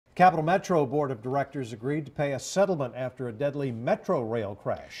CapMetro Board of Directors agreed to pay a settlement after a deadly metro rail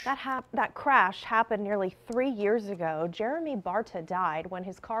crash. That crash happened nearly 3 years ago. Jeremy Barta died when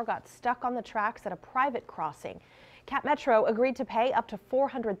his car got stuck on the tracks at a private crossing. CapMetro agreed to pay up to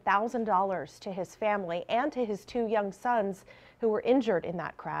 $400,000 to his family and to his 2 young sons who were injured in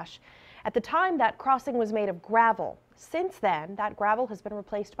that crash. At the time, that crossing was made of gravel. Since then, that gravel has been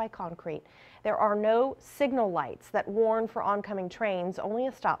replaced by concrete. There are no signal lights that warn for oncoming trains, only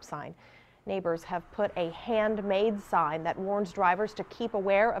a stop sign. Neighbors have put a handmade sign that warns drivers to keep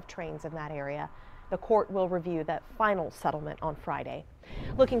aware of trains in that area. The court will review that final settlement on Friday.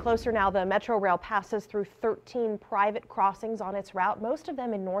 Looking closer now, the Metro Rail passes through 13 private crossings on its route, most of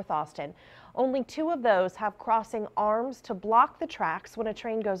them in North Austin. Only 2 of those have crossing arms to block the tracks when a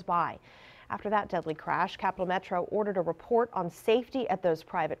train goes by. After that deadly crash, CapMetro ordered a report on safety at those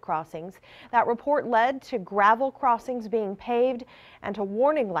private crossings. That report led to gravel crossings being paved and to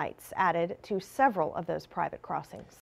warning lights added to several of those private crossings.